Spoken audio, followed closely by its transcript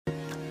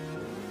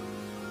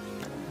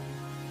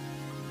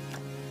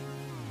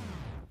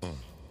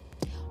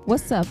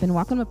What's up, and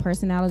welcome to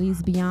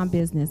Personalities Beyond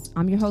Business.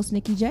 I'm your host,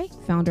 Nikki J,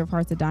 founder of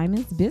Hearts of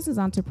Diamonds, business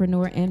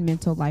entrepreneur, and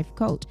mental life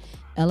coach,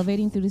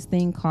 elevating through this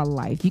thing called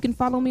life. You can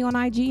follow me on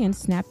IG and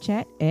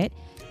Snapchat at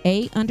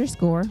 _real_HARTE.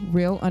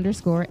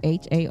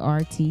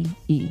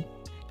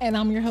 And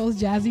I'm your host,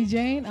 Jazzy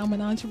Jane. I'm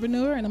an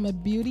entrepreneur and I'm a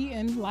beauty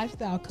and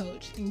lifestyle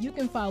coach. And you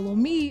can follow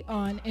me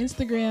on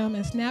Instagram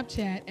and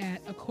Snapchat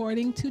at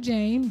According to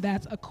Jane.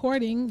 That's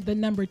according the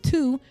number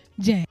 2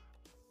 Jane.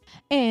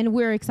 And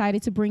we're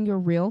excited to bring you a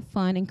real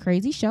fun and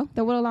crazy show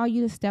that will allow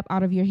you to step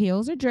out of your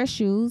heels or dress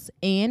shoes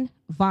and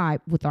vibe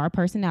with our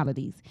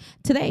personalities.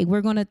 Today,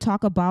 we're going to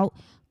talk about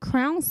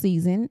crown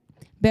season,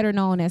 better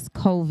known as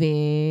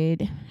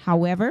COVID.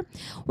 However,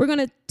 we're going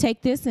to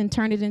take this and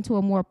turn it into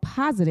a more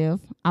positive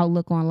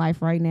outlook on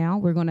life right now.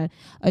 We're going to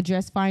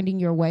address finding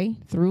your way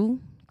through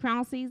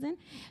crown season,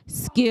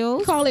 skills.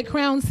 We call it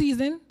crown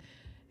season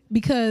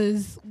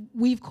because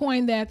we've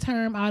coined that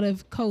term out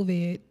of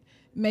COVID,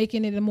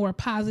 making it a more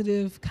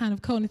positive kind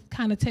of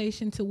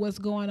connotation to what's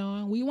going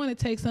on. We want to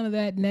take some of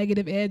that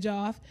negative edge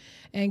off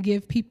and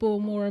give people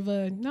more of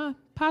a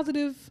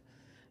positive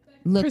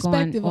look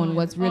perspective on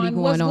what's really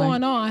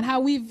going on, how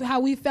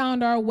we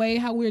found our way,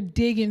 how we're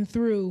digging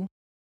through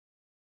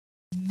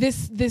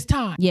this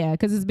time. Yeah,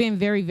 because it's been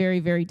very, very,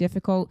 very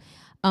difficult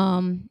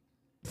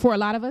for a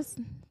lot of us,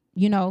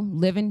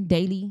 living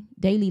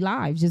daily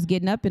lives, just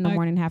getting up in the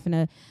morning, having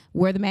to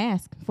wear the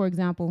mask, for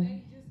example.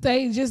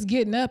 Just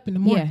getting up in the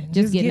morning. Yeah,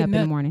 just getting up in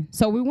the morning.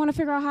 So we want to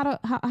figure out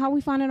how we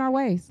finding our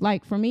ways.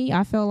 Like for me,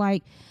 I feel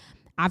like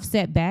I've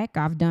sat back.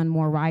 I've done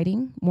more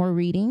writing, more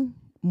reading,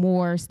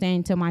 more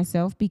staying to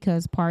myself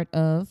because part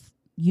of,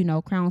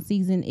 crown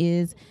season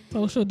is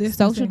social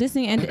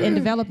distancing and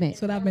development.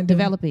 That's what I've been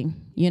developing.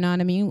 You know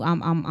what I mean?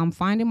 I'm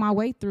finding my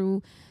way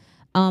through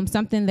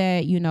something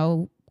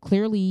that,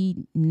 clearly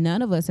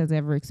none of us has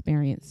ever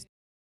experienced.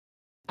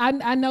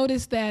 I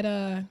noticed that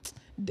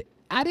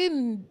I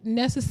didn't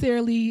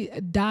necessarily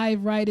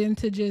dive right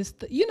into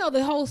just,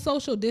 the whole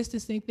social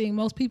distancing thing.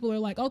 Most people are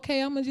like,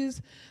 okay, I'm going to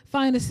just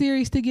find a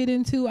series to get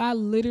into. I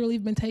literally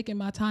have been taking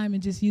my time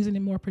and just using it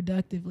more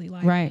productively.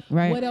 Like, right.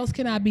 What else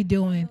can I be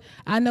doing?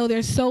 I know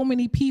there's so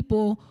many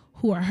people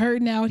who are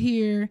hurting out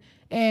here,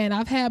 and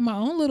I've had my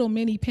own little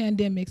mini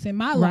pandemics in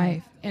my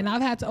life, and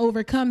I've had to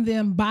overcome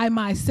them by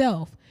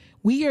myself.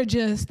 We are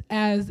just,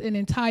 as an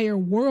entire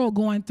world,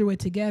 going through it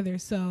together.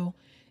 So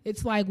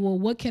it's like, well,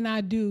 what can I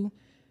do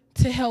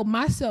to help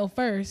myself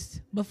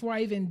first before I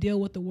even deal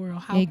with the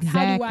world? How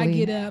do I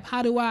get up?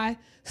 How do I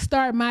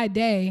start my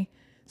day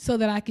so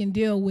that I can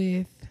deal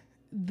with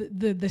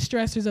the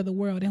stressors of the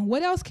world? And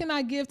what else can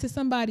I give to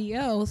somebody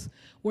else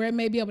where it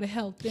may be able to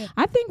help them?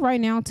 I think right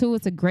now, too,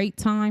 it's a great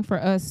time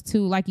for us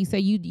to, like you say,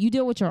 you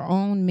deal with your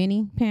own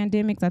mini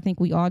pandemics. I think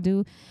we all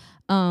do.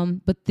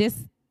 But this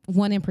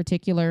one in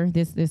particular,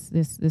 this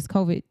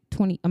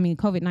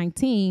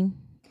COVID-19,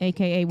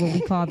 aka what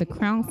we call the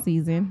crown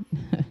season,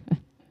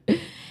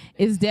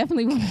 it's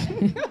definitely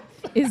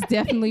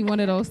one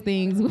of those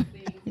things.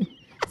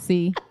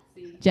 See,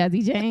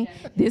 Jazzy Jane,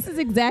 this is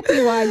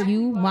exactly why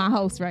you my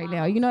host right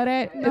now. You know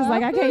that? It's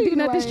like I can't do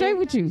nothing straight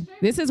with you.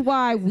 This is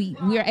why we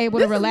are able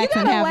to relax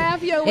and have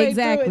laugh your way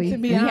exactly. Through it, to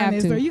be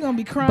honest, or you're gonna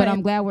be crying. But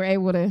I'm glad we're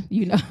able to,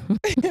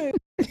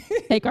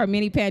 take our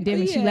mini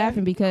pandemic. Yeah. She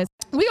laughing because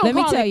we gonna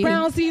call it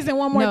crown season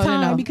one more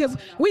time because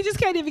we just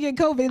can't even get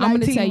COVID-19. I'm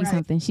gonna tell you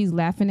something. She's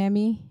laughing at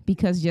me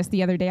because just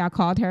the other day I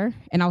called her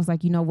and I was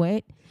like, you know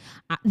what?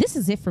 This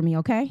is it for me,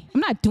 okay? I'm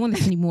not doing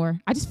this anymore.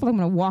 I just feel like I'm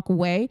going to walk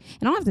away,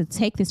 and I don't have to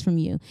take this from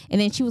you. And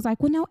then she was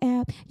like, well, no,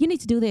 Ab, you need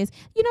to do this.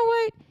 You know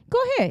what? Go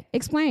ahead.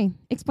 Explain.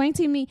 Explain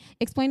to me.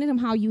 Explain to them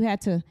how you had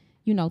to,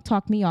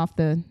 talk me off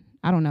the,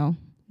 I don't know,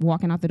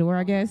 walking out the door,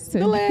 I guess.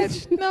 The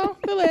ledge. No,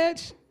 the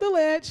ledge.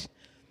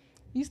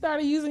 You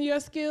started using your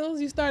skills.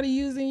 You started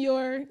using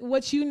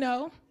what you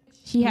know.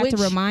 She had to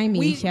remind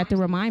me.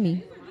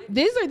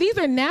 These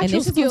are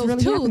natural skills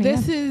really too.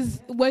 This is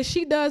what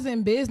she does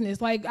in business.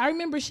 Like I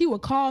remember she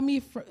would call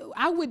me.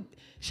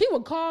 She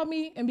would call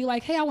me and be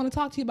like, "Hey, I want to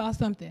talk to you about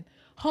something.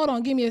 Hold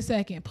on, give me a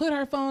second." Put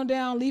her phone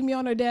down, leave me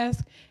on her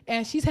desk,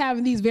 and she's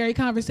having these very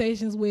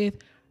conversations with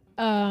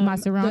my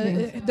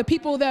surroundings, the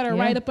people that are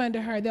right up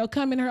under her. They'll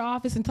come in her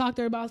office and talk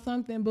to her about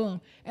something.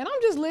 Boom, and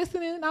I'm just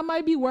listening. I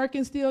might be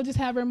working still, just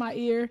have her in my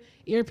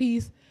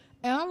earpiece.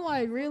 And I'm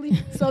like, really?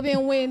 So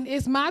then when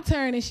it's my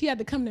turn and she had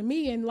to come to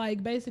me and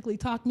like basically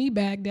talk me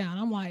back down,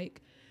 I'm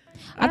like,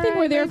 I think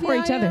we're there for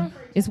each other.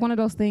 It's one of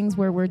those things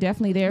where we're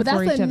definitely there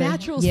for each other. That's a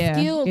natural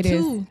skill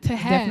too to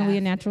have. Definitely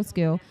a natural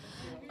skill.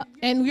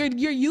 And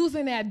you're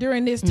using that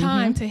during this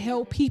time to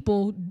help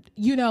people,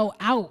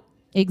 out.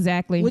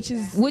 Exactly. Which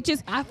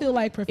is I feel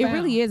like profound. It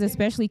really is,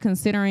 especially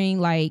considering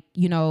like,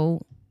 I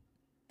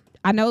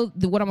know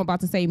what I'm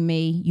about to say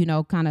may,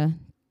 kind of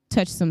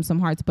touch some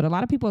hearts, but a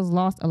lot of people has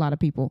lost a lot of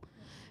people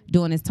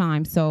during this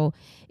time. So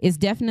it's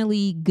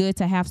definitely good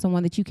to have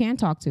someone that you can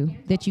talk to,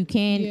 that you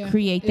can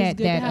create that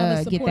get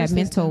that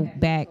mental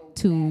back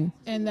on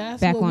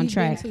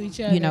track.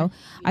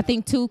 I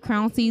think too,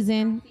 crown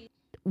season,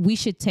 we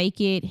should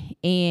take it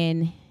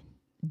and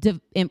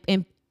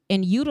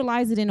and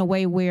utilize it in a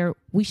way where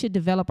we should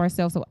develop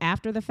ourselves so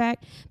after the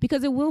fact,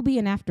 because it will be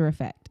an after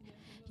effect.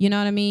 You know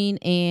what I mean?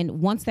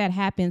 And once that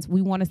happens,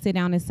 we want to sit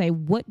down and say,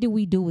 what do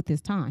we do with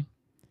this time?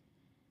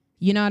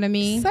 You know what I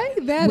mean? Say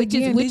that which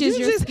again. Which is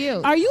your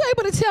skill. Are you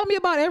able to tell me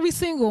about every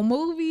single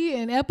movie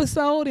and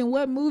episode and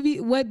what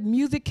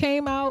music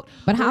came out?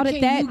 But how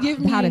did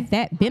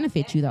that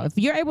benefit you though? If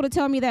you're able to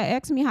tell me that,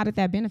 ask me, how did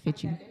that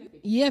benefit you?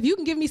 Yeah, if you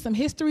can give me some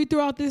history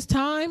throughout this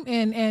time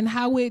and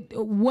how it,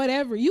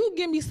 whatever, you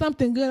give me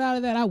something good out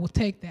of that, I will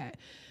take that.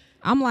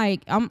 I'm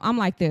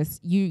like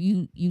this.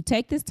 You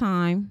take this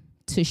time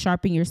to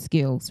sharpen your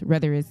skills,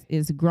 whether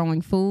it's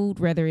growing food,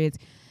 whether it's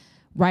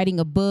writing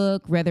a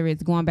book, whether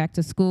it's going back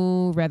to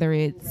school, whether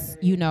it's,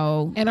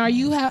 And are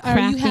you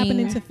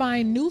happening to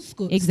find new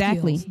skills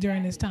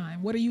during this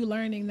time? What are you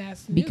learning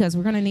that's new? Because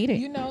we're going to need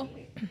it.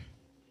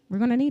 We're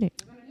going to need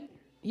it.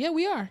 Yeah,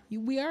 we are.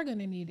 We are going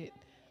to need it.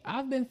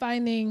 I've been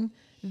finding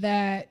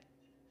that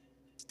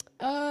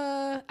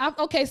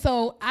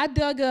so I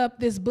dug up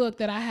this book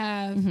that I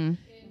have, and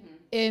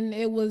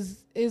it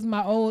is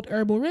my old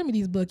herbal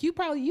remedies book.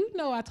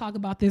 I talk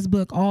about this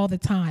book all the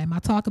time. I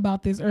talk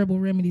about this herbal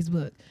remedies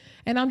book.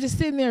 And I'm just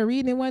sitting there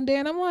reading it one day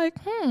and I'm like,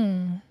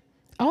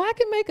 I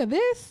can make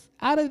this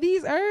out of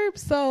these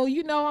herbs. So,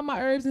 all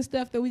my herbs and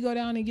stuff that we go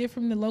down and get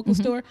from the local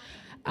store.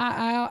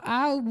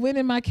 I went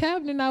in my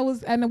cabinet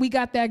and we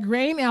got that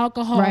grain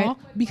alcohol, right?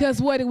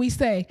 Because what did we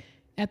say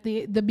at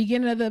the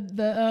beginning of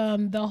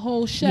the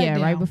whole shutdown?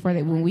 Yeah, right before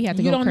that, when we had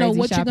to go crazy shopping. You don't know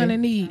what shopping. you're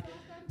going to need.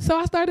 So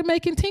I started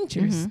making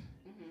tinctures.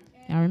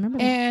 I remember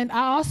that. And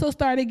I also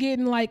started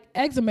getting like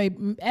eczema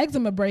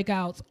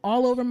breakouts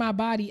all over my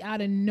body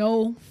out of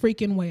no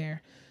freaking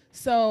where.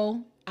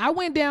 So I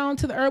went down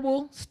to the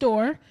herbal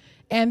store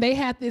and they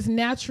had this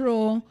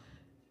natural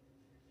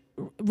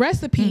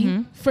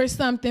recipe for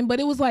something, but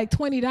it was like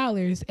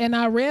 $20. And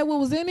I read what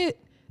was in it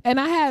and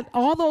I had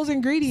all those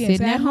ingredients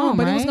sitting at home,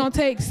 but right? It was going to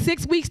take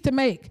 6 weeks to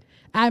make.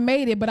 I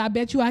made it, but I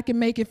bet you I can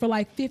make it for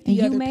like 50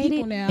 and other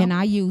people now. And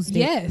I used it.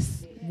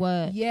 Yes.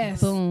 What?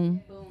 Yes.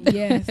 Boom.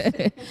 Yes.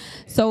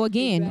 So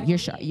again,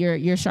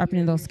 you're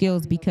sharpening those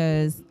skills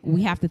because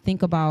we have to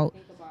think about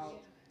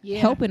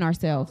helping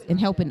ourselves and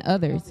helping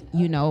others.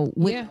 And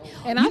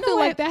I feel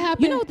like that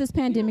happened. You know what this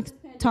pandemic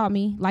taught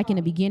me? Like in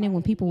the beginning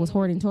when people was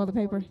hoarding toilet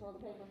paper,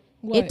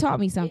 it taught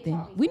me something.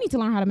 We need to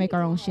learn how to make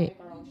our own shit.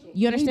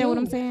 You understand what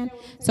I'm saying?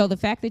 So the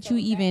fact that you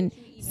even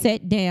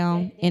sat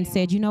down and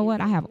said, you know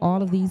what, I have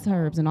all of these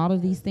herbs and all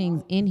of these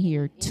things in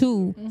here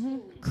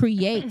to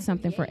create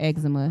something for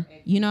eczema.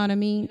 You know what I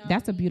mean?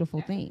 That's a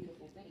beautiful thing.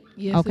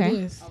 Yes, it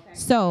is.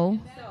 So,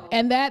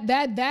 and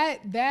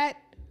that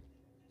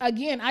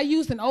again, I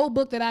used an old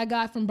book that I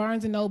got from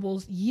Barnes and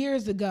Nobles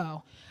years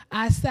ago.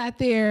 I sat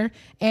there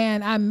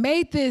and I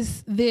made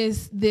this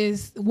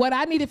what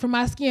I needed for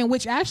my skin,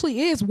 which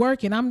actually is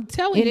working. I'm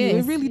telling you,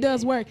 it really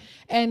does work.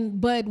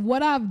 But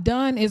what I've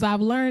done is I've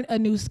learned a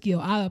new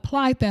skill. I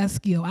applied that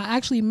skill. I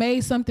actually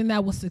made something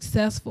that was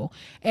successful,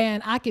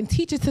 and I can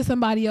teach it to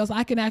somebody else.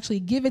 I can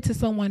actually give it to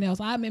someone else.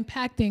 I'm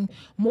impacting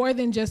more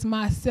than just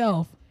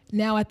myself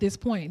now at this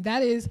point.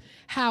 That is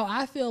how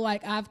I feel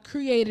like I've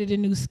created a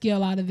new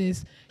skill out of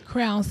this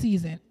crown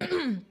season.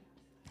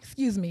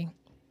 Excuse me.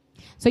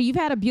 So you've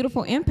had a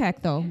beautiful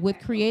impact though with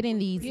creating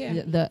these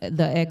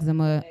the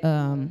eczema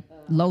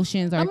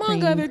lotions or among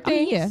creams. other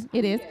things. Yeah,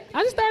 it is.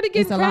 I just started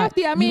getting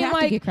crafty. I mean, you have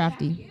to get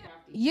crafty.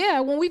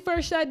 Yeah, when we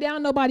first shut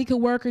down, nobody could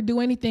work or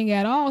do anything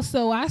at all.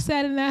 So I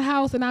sat in that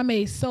house and I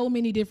made so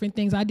many different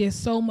things. I did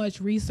so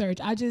much research.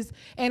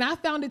 And I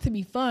found it to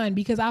be fun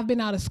because I've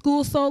been out of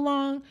school so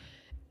long.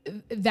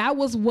 That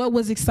was what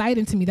was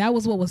exciting to me. That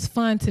was what was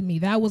fun to me.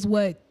 That was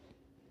what.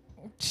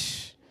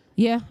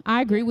 Yeah,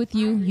 I agree with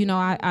you.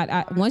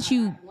 I once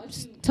you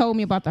told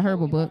me about the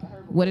herbal book,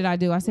 what did I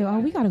do? I said,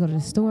 we got to go to the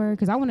store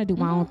because I want to do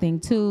my own thing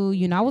too.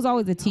 I was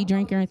always a tea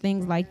drinker and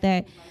things like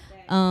that.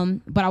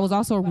 But I was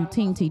also a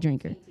routine tea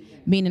drinker,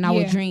 meaning I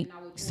would drink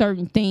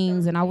certain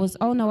things and I was,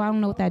 I don't know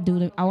what that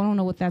do. I don't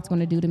know what that's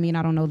going to do to me, and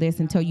I don't know this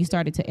until you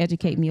started to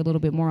educate me a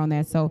little bit more on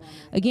that. So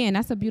again,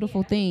 that's a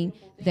beautiful thing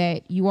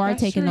that you are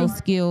taking those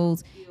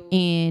skills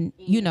and,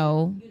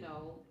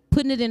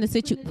 putting it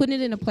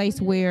in a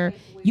place where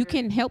you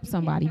can help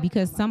somebody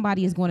because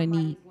somebody is going to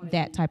need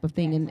that type of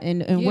thing.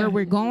 And where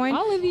we're going,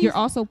 you're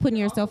also putting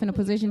yourself in a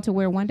position to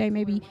where one day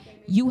maybe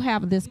you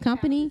have this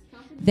company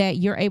that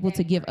you're able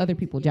to give other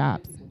people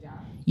jobs.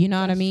 You know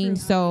what I mean?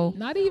 True. So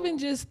not even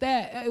just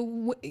that.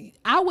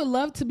 I would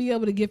love to be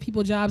able to give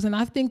people jobs, and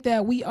I think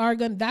that we are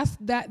going.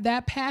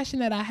 That passion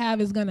that I have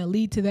is going to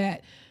lead to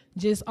that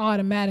just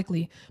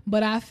automatically.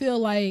 But I feel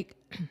like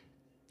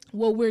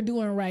what we're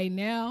doing right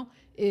now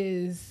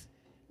is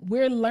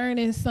we're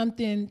learning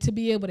something to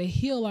be able to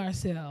heal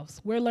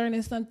ourselves. We're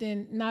learning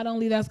something not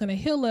only that's going to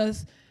heal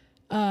us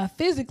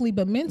physically,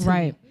 but mentally.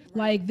 Right.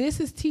 Like this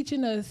is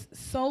teaching us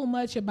so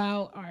much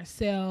about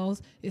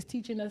ourselves. It's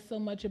teaching us so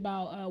much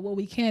about what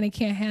we can and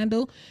can't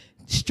handle.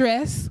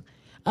 Stress.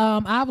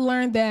 I've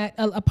learned that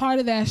a part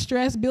of that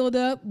stress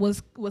buildup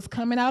was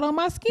coming out on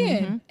my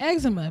skin.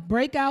 Eczema,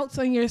 breakouts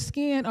on your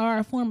skin are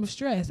a form of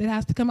stress. It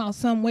has to come out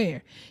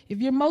somewhere. If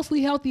you're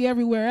mostly healthy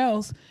everywhere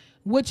else,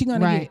 what you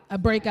gonna get? A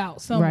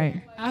breakout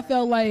somewhere. I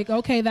felt like,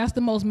 okay, that's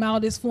the most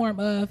mildest form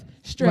of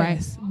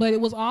stress, but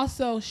it was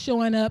also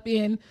showing up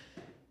in,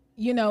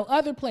 you know,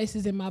 other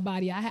places in my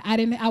body.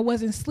 I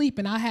wasn't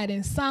sleeping. I had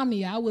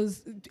insomnia.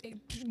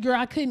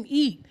 I couldn't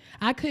eat.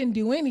 I couldn't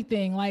do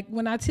anything. Like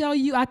when I tell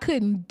you I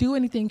couldn't do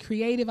anything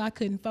creative, I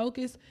couldn't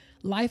focus.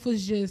 Life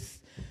was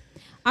just.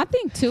 I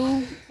think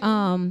too,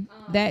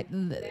 that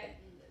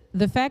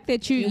the fact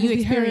that you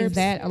experienced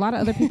that, a lot of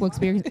other people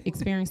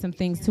experience some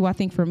things too. I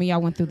think for me, I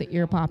went through the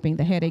ear popping,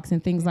 the headaches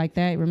and things like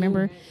that.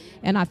 Remember?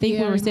 And I think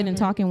we were sitting and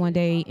talking one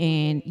day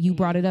and you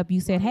brought it up. You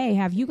said, hey,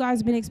 have you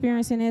guys been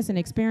experiencing this and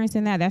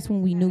experiencing that? That's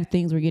when we knew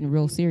things were getting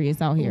real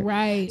serious out here.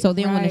 Right. So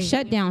then when the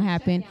shutdown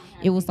happened,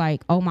 it was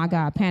like, oh my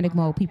God, panic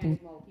mode. People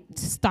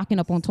stocking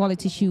up on toilet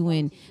tissue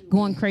and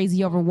going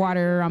crazy over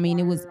water. I mean,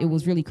 it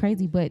was really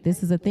crazy. But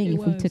this is the thing. If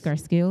we took our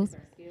skills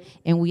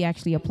and we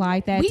actually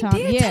applied that time.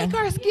 We did take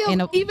our skills,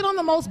 and even on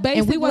the most basic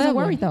level. And we wasn't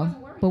level. worried, though.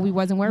 But we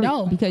wasn't worried.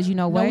 No. Because you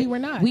know what? No, we were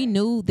not. We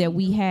knew that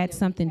we had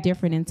something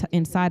different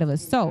inside of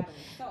us. So,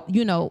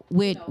 you know,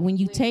 when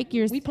you take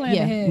your... We planned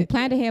ahead. We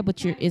planned ahead,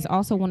 but it's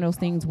also one of those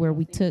things where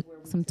we took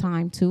some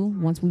time, too,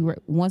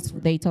 once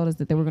they told us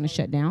that they were going to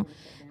shut down,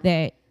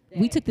 that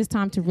we took this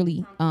time to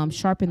really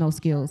sharpen those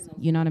skills.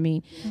 You know what I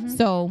mean?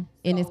 So,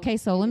 in this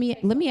case, let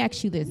me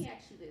ask you this.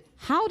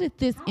 How did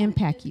this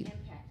impact you?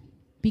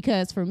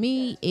 Because for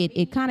me,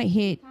 it kind of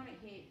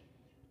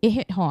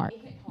hit hard,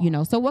 you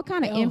know. So what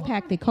kind of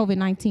impact did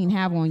COVID-19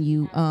 have on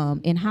you?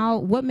 And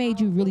what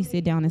made you really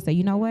sit down and say,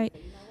 you know what,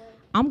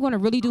 I'm going to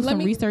really do some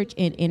research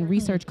and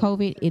research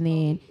COVID. And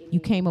then you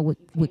came up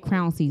with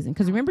crown season.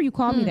 Because remember you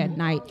called me that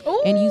night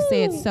and you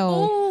said,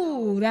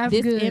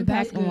 this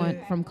impact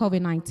from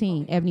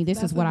COVID-19. Ebony,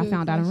 this is what I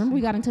found out. I remember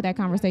we got into that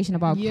conversation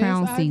about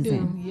crown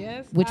season,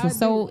 which was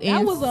so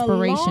inspirational. That was a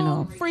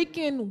long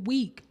freaking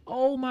week.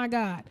 Oh my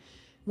God.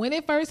 When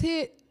it first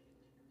hit,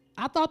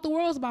 I thought the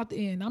world was about to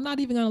end. I'm not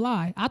even going to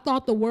lie. I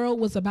thought the world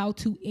was about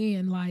to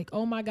end. Like,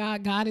 oh my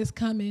God, God is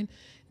coming.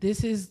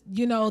 This is,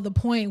 you know, the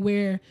point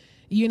where,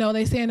 you know,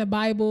 they say in the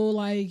Bible,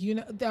 like, you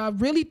know, I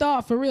really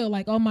thought for real,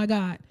 like, oh my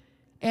God.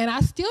 And I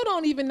still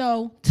don't even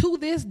know to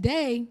this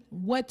day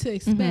what to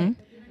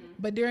expect.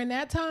 But during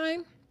that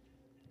time,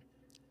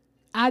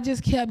 I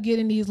just kept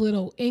getting these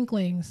little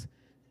inklings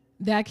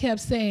that kept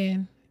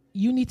saying,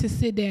 you need to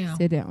sit down.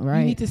 Sit down, right?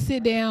 You need to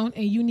sit down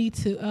and you need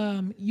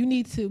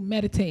to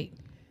meditate.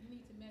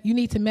 You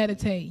need to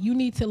meditate. You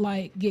need to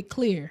like get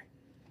clear.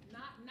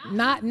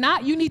 Not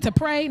you need to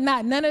pray,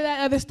 not none of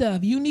that other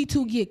stuff. You need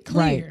to get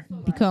clear.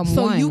 Right. Become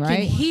so one, you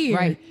right? can hear.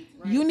 Right.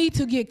 You need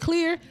to get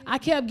clear. I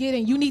kept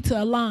getting you need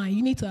to align.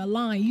 You need to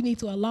align. You need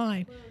to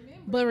align.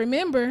 But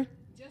remember,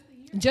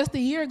 just a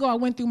year ago I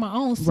went through my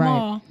own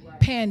small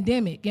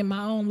pandemic in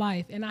my own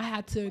life and I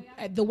had to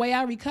the way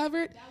I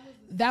recovered,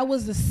 that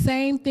was the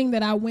same thing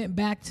that I went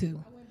back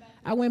to.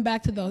 I went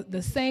back to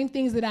the same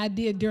things that I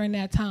did during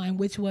that time,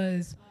 which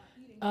was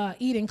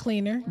eating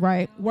cleaner,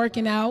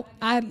 working out.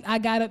 I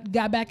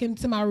got back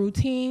into my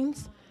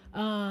routines.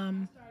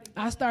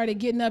 I started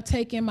getting up,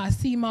 taking my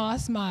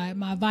CMOS,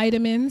 my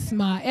vitamins,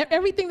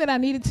 everything that I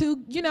needed to,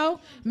 you know,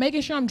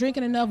 making sure I'm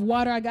drinking enough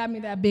water. I got me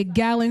that big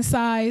gallon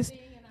size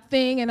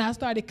thing, and I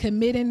started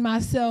committing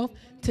myself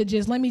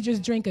to let me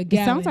just drink a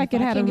gallon. It sounds like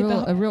it had a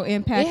real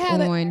impact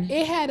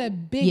it had a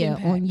big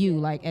impact on you,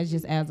 like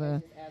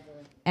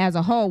as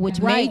a whole, which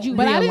made you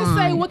But realign. I didn't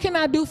say what can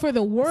I do for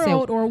the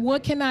world or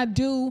what can I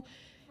do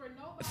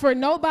for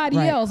nobody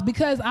else,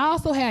 because I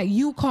also had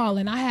you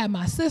calling, I had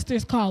my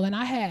sisters calling,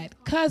 I had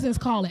cousins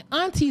calling,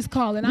 aunties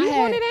calling, I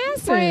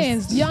had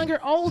friends, younger,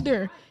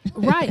 older,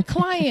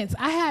 clients.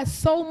 I had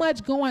so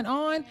much going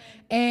on,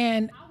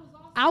 and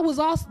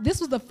this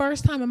was the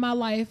first time in my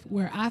life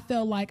where I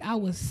felt like I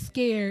was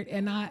scared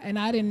and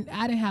I didn't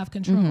have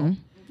control.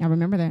 I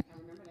remember that.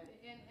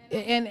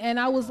 And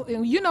I was,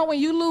 you know, when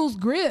you lose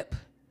grip,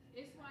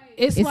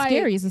 it's like,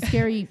 scary.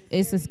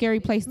 It's a scary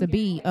place to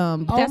be.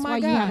 That's why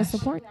you have a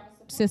support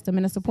system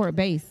and a support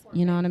base.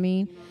 You know what I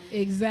mean?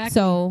 Exactly.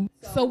 So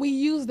we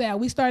used that.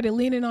 We started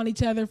leaning on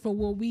each other for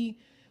what we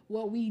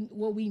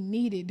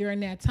needed during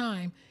that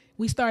time.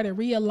 We started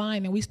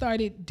realigning. We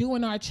started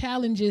doing our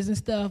challenges and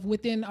stuff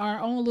within our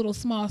own little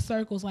small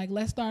circles. Like,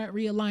 let's start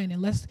realigning.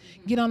 Let's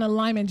get on an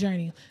alignment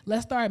journey.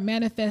 Let's start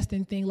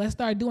manifesting things. Let's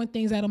start doing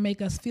things that'll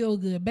make us feel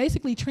good.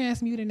 Basically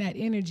transmuting that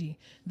energy.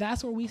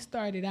 That's where we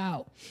started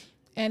out.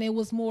 And it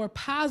was more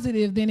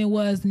positive than it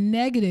was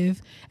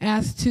negative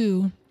as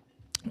to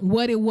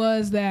what it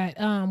was that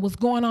was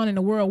going on in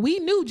the world. We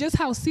knew just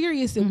how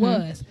serious it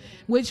was,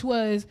 which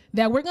was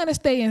that we're going to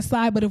stay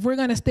inside. But if we're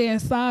going to stay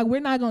inside,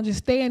 we're not going to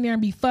just stay in there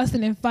and be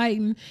fussing and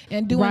fighting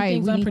and doing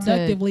things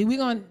unproductively.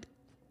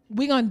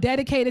 We're going to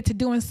dedicate it to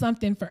doing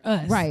something for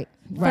us. Right.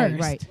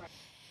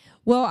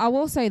 Well, I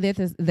will say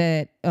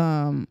that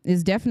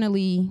is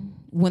definitely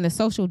when the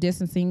social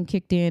distancing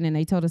kicked in and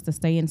they told us to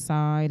stay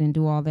inside and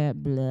do all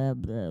that blah,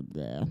 blah,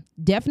 blah.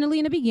 Definitely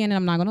in the beginning,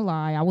 I'm not going to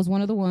lie, I was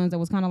one of the ones that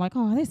was kind of like,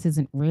 oh, this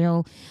isn't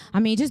real.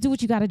 I mean, just do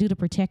what you got to do to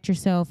protect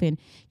yourself and,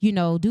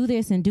 do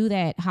this and do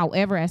that.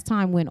 However, as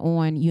time went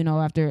on,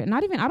 after I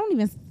don't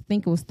even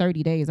think it was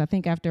 30 days. I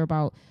think after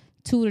about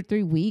 2 to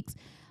 3 weeks,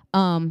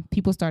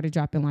 people started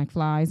dropping like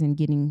flies and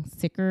getting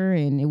sicker,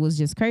 and it was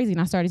just crazy.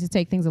 And I started to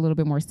take things a little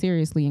bit more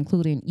seriously,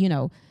 including,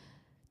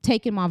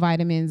 taking my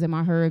vitamins and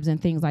my herbs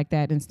and things like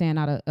that and staying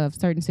out of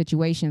certain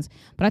situations.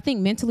 But I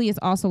think mentally it's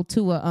also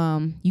too,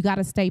 you got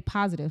to stay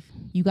positive.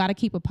 You got to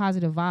keep a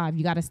positive vibe.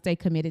 You got to stay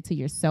committed to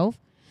yourself.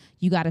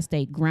 You got to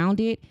stay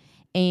grounded.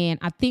 And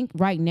I think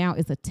right now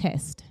is a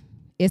test.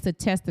 It's a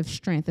test of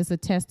strength. It's a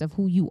test of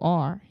who you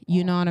are.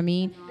 You know what I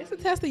mean? It's a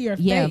test of your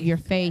faith. Yeah, your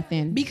faith.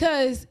 And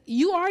because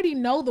you already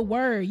know the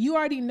word. You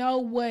already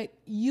know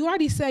you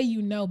already say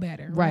you know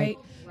better, right?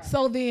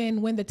 So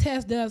then when the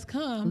test does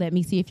come, let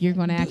me see if you're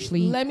going to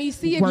actually let me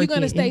see if you're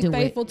going to stay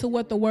faithful to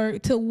what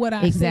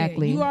I said.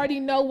 You already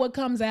know what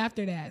comes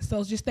after that.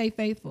 So just stay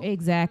faithful.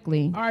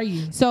 Exactly. Are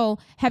you? So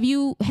have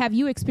you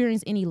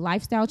experienced any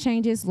lifestyle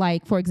changes?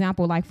 Like, for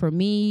example, like for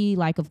me,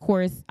 like, of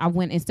course, I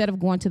went, instead of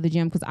going to the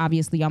gym, because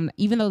obviously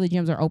even though the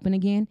gyms are open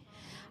again,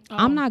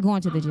 I'm not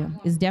going to the gym.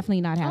 It's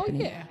definitely not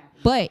happening. Yeah.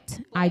 But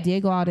I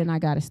did go out and I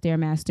got a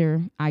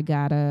Stairmaster. I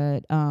got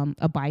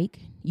a bike.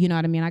 You know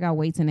what I mean? I got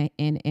weights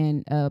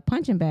in a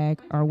punching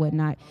bag or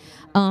whatnot.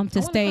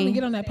 To stay.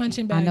 Get on that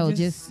punching bag. I know,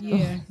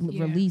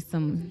 release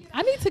some.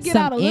 I need to get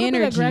out a little energy.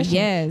 bit of aggression.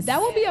 Yes, that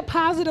would be a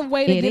positive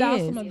way to get out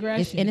some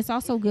aggression. And it's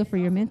also good for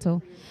your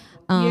mental.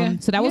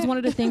 So that was one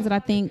of the things that I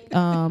think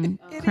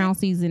Crown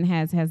Season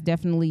has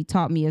definitely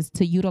taught me, is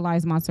to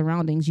utilize my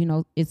surroundings.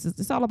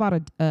 It's all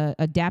about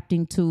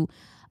adapting to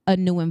a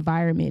new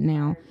environment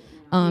now.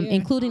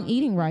 Including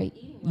eating right.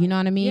 You know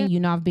what I mean?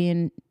 Yeah. I've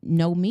been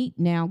no meat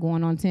now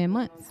going on 10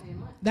 months.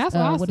 That's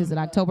awesome. What is it,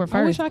 October 1st?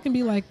 I wish I can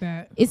be like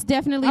that. It's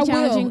definitely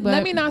challenging. But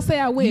let me not say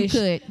I wish. You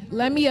could.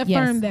 Let me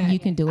affirm that. You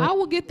can do it. I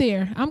will get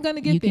there. I'm going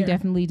to get there. You can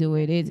definitely do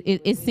it.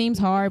 It seems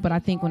hard, but I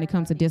think when it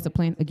comes to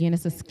discipline, again,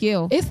 it's a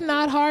skill. It's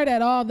not hard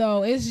at all,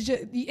 though.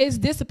 It's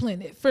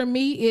discipline. For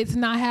me, it's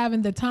not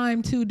having the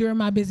time to during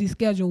my busy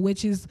schedule,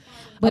 which is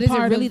But is it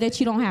really that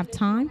you don't have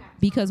time?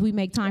 Because we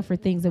make time for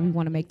things that we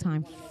want to make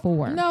time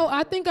for. No,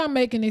 I think I'm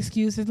making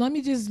excuses. Let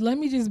me just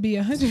be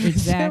 100%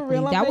 exactly.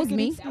 real. That was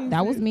me.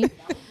 That was me.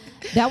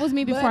 That was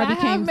me before I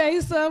became. I have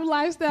made some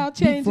lifestyle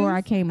changes before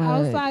I came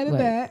outside of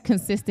that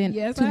consistent.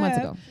 Yes, 2 months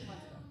ago.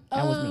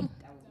 That was me.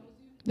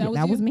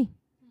 That was me.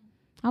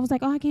 I was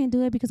like, oh, I can't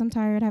do it because I'm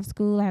tired. I have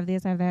school. I have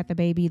this. I have that. The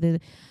baby.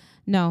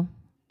 No,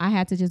 I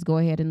had to just go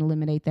ahead and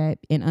eliminate that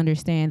and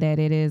understand that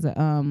it is.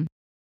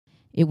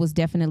 It was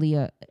definitely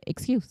a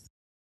excuse.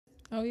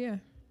 Oh yeah,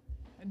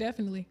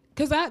 definitely.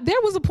 Because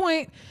there was a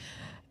point.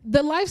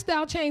 The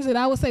lifestyle change that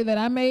I would say that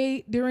I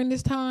made during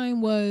this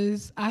time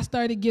was I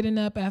started getting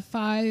up at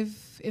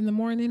 5 in the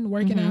morning,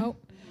 working out,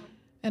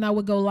 and I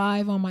would go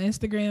live on my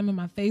Instagram and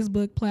my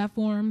Facebook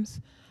platforms.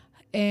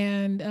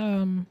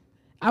 And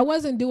I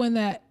wasn't doing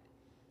that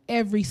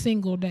every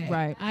single day.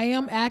 Right. I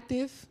am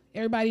active.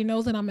 Everybody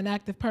knows that I'm an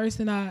active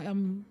person.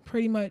 I'm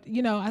pretty much,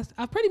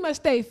 I pretty much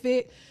stayed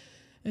fit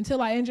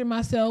until I injured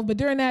myself. But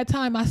during that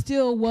time, I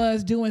still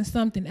was doing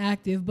something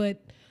active.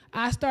 But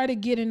I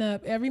started getting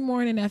up every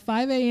morning at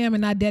 5 a.m.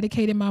 and I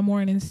dedicated my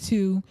mornings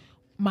to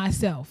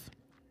myself.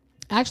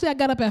 Actually, I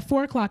got up at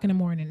 4 o'clock in the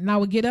morning, and I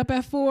would get up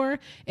at 4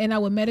 and I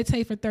would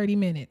meditate for 30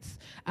 minutes.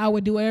 I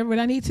would do whatever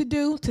I need to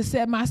do to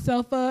set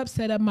myself up,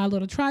 set up my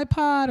little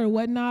tripod or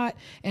whatnot,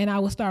 and I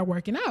would start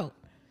working out.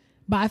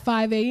 By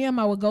 5 a.m.,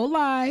 I would go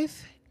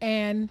live,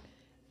 and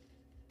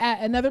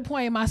at another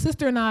point, my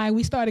sister and I,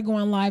 we started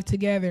going live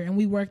together, and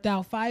we worked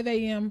out 5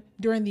 a.m.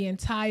 during the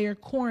entire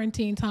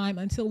quarantine time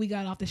until we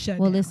got off the shutdown.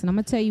 Well, listen, I'm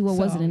going to tell you what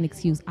wasn't an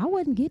excuse. I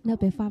wasn't getting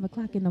up at 5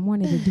 o'clock in the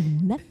morning to do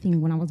nothing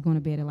when I was going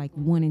to bed at like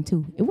 1 and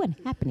 2. It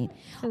wasn't happening.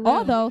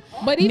 Although,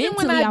 but even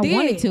when I did,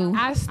 wanted to,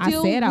 I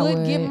still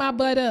would get my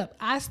butt up.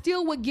 I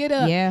still would get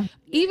up. Yeah.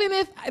 Even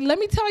if, let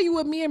me tell you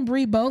what me and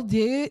Bree both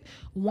did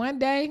one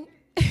day,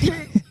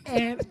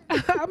 and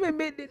I'm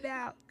admitting it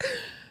now.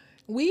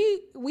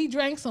 We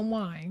drank some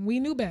wine.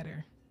 We knew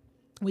better.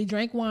 We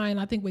drank wine,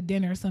 I think with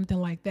dinner or something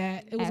like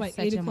that. It was like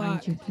 8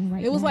 o'clock.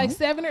 It was like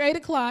 7 or 8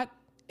 o'clock,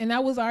 and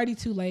that was already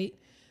too late.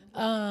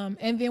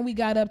 And then we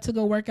got up to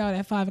go work out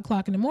at 5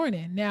 o'clock in the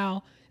morning.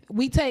 Now,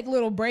 we take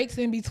little breaks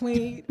in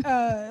between,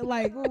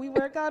 like when we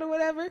work out or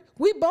whatever.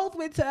 We both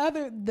went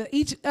to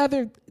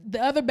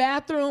the other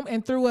bathroom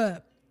and threw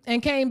up.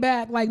 And came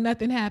back like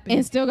nothing happened.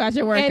 And still got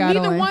your workout on.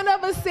 And neither one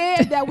of us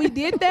said that we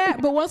did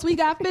that. But once we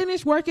got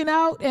finished working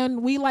out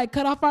and we like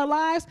cut off our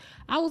lives,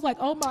 I was like,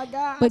 oh my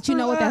God. But you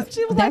know what? That's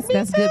good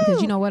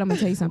because you know what? I'm going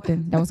to tell you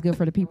something. That was good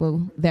for the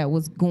people that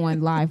was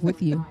going live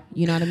with you.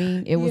 You know what I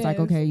mean? It was like,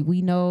 okay,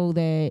 we know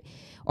that,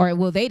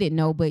 they didn't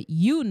know, but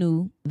you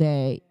knew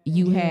that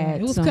you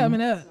had some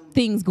coming up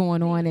things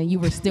going on and you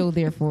were still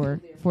there for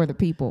the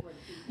people.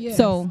 Yes.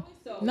 So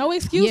no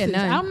excuses.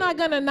 Yeah, I'm not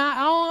gonna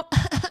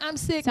I'm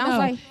sick. Sounds no,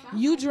 like-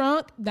 you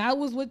drunk. That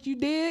was what you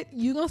did.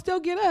 You gonna still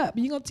get up.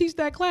 You gonna teach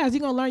that class. You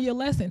gonna learn your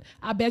lesson.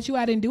 I bet you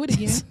I didn't do it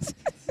again.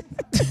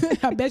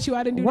 I bet you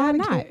I didn't do Why that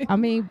not? again. I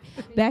mean,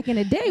 back in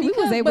the day, we was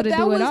Because- able but to that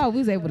do it was- all. We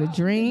was able to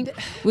drink.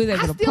 We was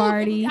able to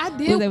party. I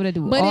did, We was able to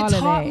do but all it of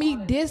taught that. me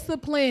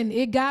discipline.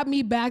 It got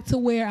me back to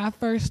where I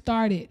first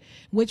started,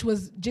 which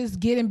was just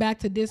getting back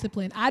to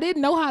discipline. I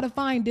didn't know how to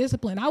find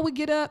discipline. I would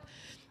get up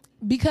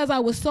because I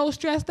was so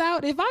stressed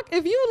out. If you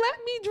let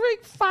me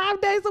drink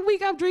 5 days a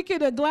week, I'm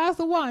drinking a glass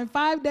of wine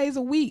 5 days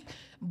a week.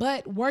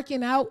 But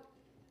working out,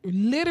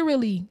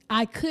 literally,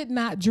 I could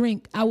not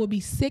drink. I would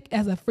be sick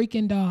as a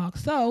freaking dog.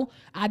 So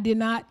I did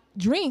not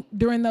drink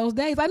during those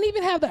days. I didn't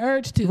even have the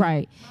urge to.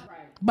 Right.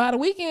 By the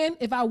weekend,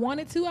 if I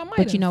wanted to, I might.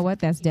 But you know what?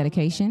 That's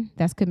dedication.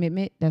 That's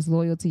commitment. That's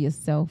loyal to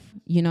yourself.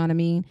 You know what I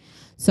mean?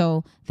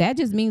 So that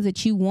just means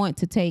that you want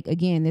to take,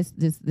 again,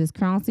 this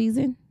crown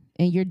season,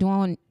 and you're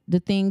doing the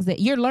things that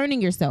you're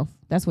learning yourself.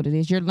 That's what it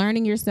is. You're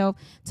learning yourself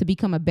to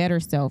become a better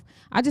self.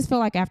 I just feel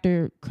like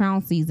after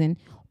crown season,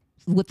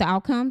 with the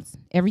outcomes,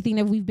 everything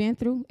that we've been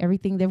through,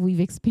 everything that we've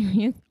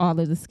experienced, all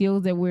of the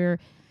skills that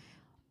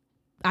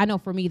I know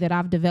for me that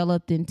I've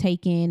developed and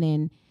taken,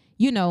 and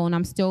and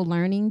I'm still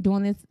learning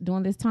during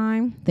this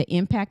time, the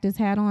impact it's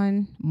had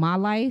on my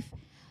life.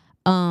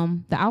 The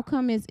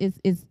outcome is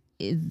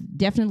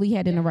definitely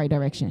heading in the right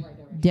direction.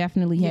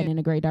 Definitely heading in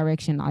a great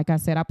direction. Like I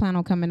said, I plan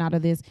on coming out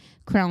of this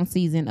crown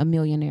season a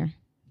millionaire.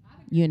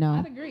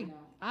 I'd agree.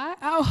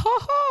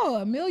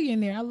 A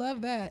millionaire. I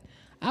love that.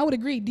 I would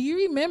agree. Do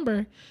you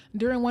remember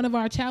during one of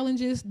our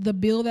challenges, the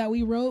bill that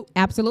we wrote?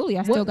 Absolutely.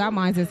 I still got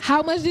mine.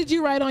 How much did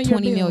you write on your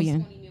bills? 20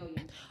 million.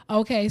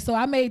 Okay, so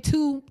I made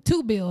two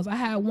bills. I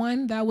had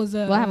one that was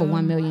a I have a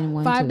 1 million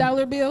one,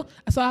 $5 bill.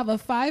 So I have a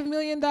 $5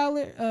 million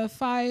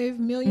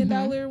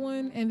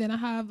one, and then I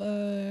have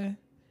a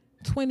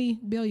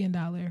 $20 billion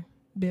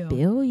bill.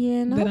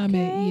 Billion. That okay. I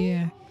made.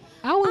 Yeah.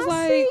 I was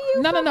I see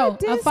you like, from no,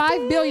 a a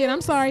 5 billion. I'm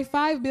distance. sorry,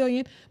 5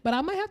 billion. But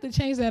I might have to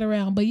change that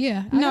around. But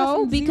yeah, I got No,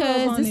 some zeros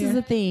because on this there. is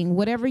the thing.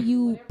 Whatever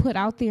you put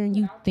out there and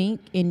you think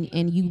and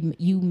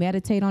you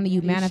meditate on it,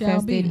 you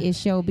manifest be. it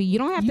shall be. You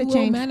don't have You to will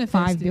change manifest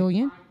 5 it.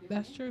 billion.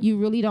 That's true. You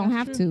really don't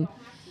That's have true.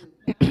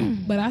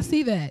 to. But I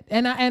see that,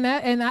 and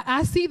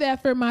I see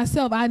that for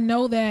myself. I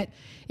know that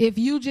if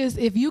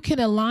you can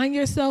align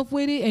yourself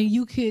with it, and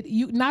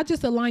you not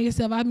just align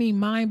yourself, I mean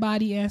mind,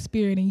 body, and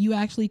spirit, and you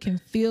actually can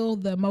feel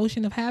the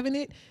emotion of having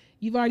it.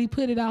 You've already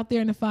put it out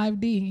there in the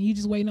 5D, and you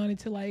just waiting on it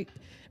to like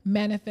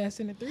manifest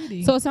in the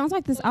 3D. So it sounds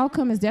like this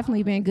outcome has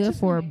definitely been good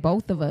for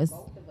both of us.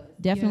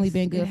 Definitely Yes,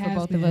 been it good for has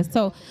both been. of us.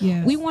 So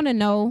Yes. we want to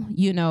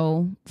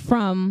know,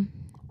 from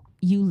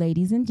you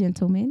ladies and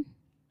gentlemen,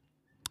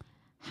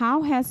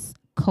 how has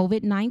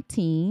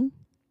COVID-19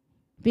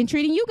 been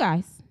treating you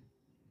guys?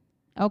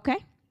 Okay.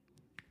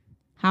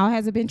 How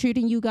has it been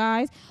treating you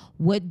guys?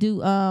 What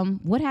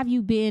have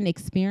you been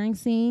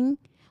experiencing?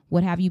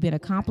 What have you been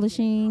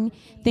accomplishing?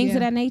 Things Yeah. of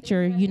that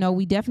nature.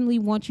 We definitely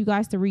want you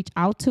guys to reach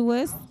out to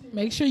us.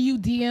 Make sure you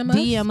DM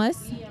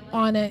us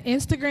on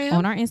Instagram.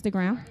 On our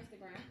Instagram.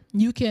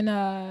 You can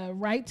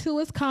write to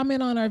us,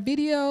 comment on our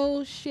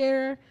video,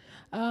 share.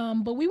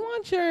 But we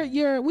want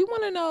we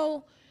want to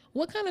know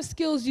what kind of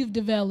skills you've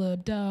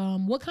developed,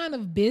 what kind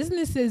of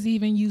businesses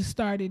even you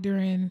started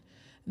during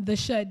the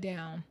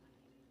shutdown.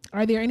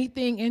 Are there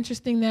anything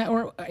interesting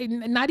or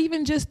not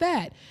even just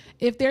that?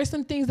 If there's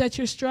some things that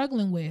you're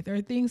struggling with,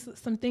 or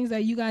some things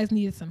that you guys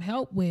needed some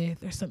help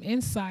with, or some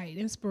insight,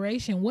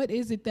 inspiration, what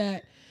is it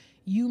that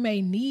you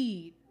may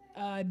need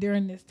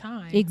during this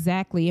time?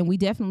 Exactly. And we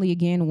definitely,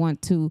 again,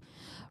 want to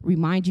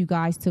remind you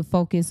guys to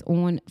focus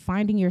on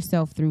finding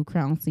yourself through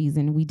crown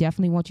season. We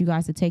definitely want you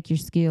guys to take your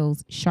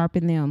skills,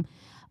 sharpen them,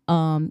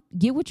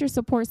 get with your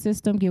support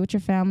system, get with your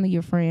family,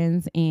 your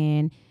friends,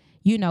 and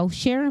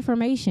share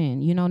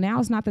information. Now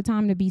is not the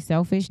time to be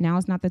selfish. Now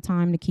is not the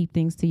time to keep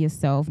things to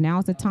yourself. Now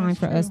is the time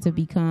for us to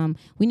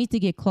we need to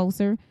get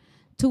closer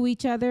to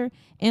each other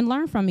and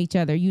learn from each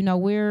other.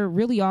 We're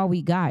really all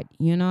we got.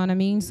 You know what I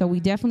mean? So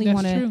we definitely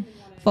want to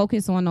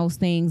focus on those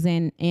things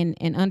and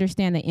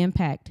understand the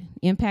impact.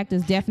 Impact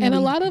is definitely, and a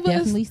lot of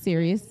definitely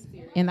serious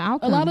in the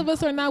outcome. A lot of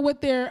us are not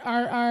with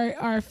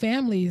our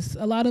families.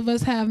 A lot of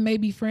us have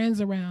maybe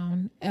friends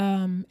around,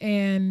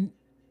 and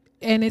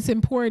it's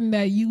important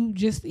that you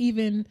just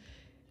even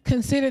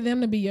consider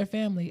them to be your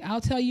family. I'll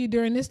tell you,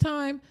 during this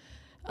time,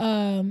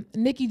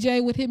 Nikki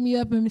J would hit me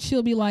up and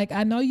she'll be like,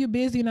 I know you're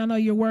busy and I know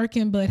you're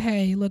working, but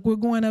hey, look, we're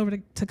going over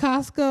to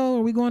Costco,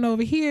 or we're going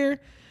over here.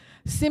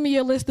 Send me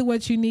your list of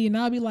what you need. And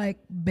I'll be like,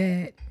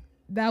 bet.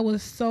 That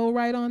was so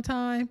right on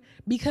time.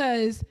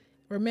 Because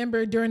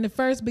remember, during the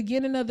first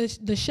beginning of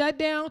the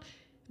shutdown,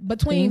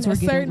 between a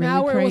certain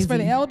hour, it was for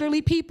the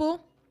elderly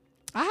people.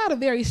 I had a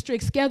very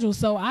strict schedule,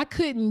 so I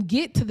couldn't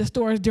get to the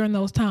stores during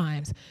those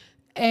times.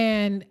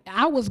 And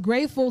I was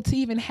grateful to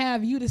even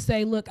have you to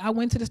say, look, I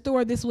went to the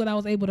store. This is what I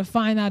was able to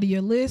find out of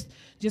your list.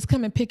 Just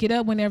come and pick it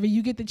up whenever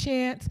you get the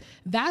chance.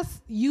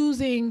 That's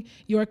using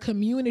your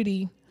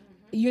community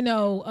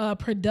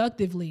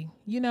productively,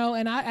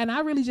 and I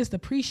really just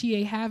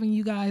appreciate having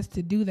you guys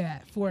to do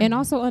that for me. And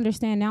also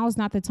understand now is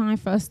not the time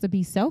for us to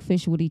be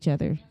selfish with each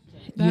other.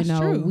 That's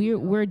true.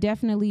 We're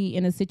definitely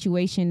in a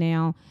situation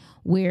now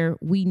where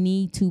we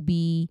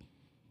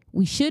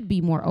should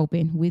be more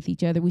open with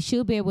each other. We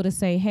should be able to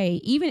say,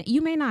 hey, even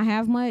you may not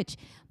have much,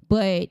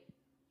 but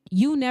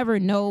you never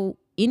know,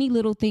 any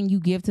little thing you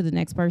give to the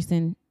next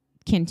person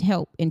can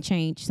help and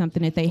change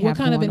something that they have. What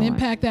kind of an on.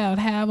 impact that would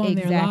have on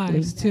their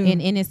lives too.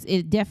 And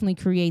it definitely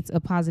creates a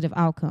positive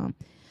outcome.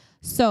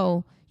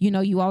 So,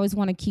 you always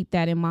want to keep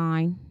that in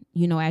mind,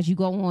 as you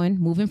go on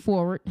moving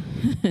forward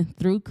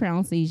through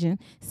crown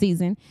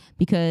season,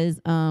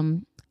 because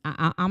I'm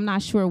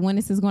not sure when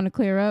this is going to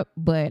clear up,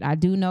 but I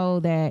do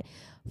know that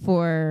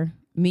for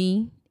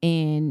me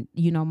and,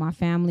 my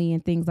family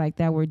and things like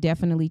that, we're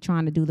definitely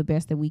trying to do the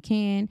best that we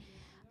can.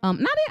 I'm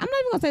not even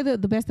going to say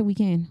the best that we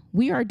can.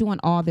 We are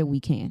doing all that we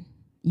can,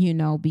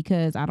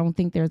 because I don't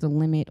think there's a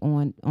limit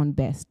on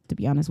best, to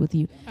be honest with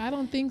you. I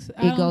don't think so.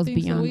 It goes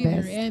beyond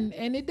best.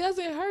 And it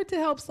doesn't hurt to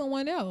help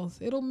someone else.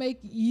 It'll make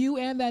you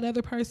and that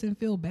other person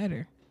feel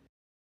better.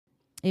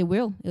 It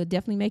will. It'll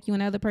definitely make you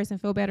and the other person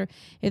feel better.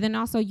 And then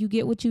also you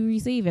get what you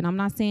receive. And I'm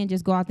not saying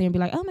just go out there and be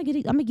like, oh, I'm going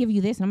to give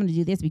you this and I'm going to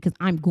do this because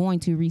I'm going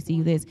to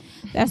receive this.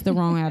 That's the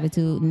wrong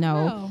attitude.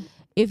 No.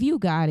 If you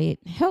got it,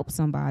 help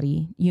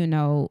somebody,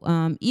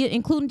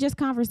 including just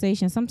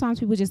conversation. Sometimes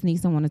people just need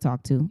someone to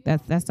talk to.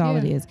 That's all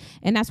it is.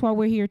 And that's why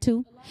we're here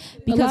too.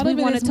 Because we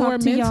want to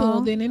talk to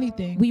y'all than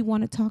anything. We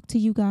want to talk to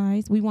you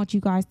guys. We want you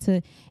guys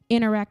to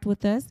interact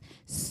with us.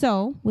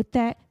 So with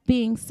that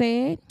being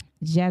said,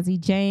 Jazzy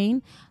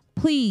Jane,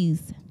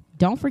 please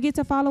don't forget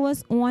to follow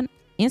us on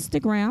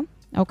Instagram.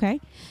 Okay.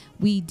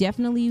 We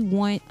definitely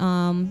want,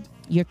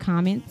 your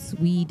comments.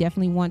 We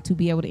definitely want to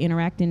be able to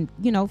interact and,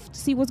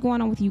 see what's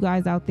going on with you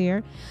guys out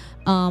there.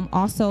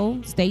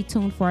 Also, stay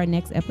tuned for our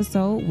next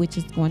episode, which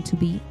is going to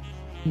be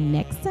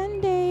next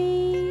Sunday.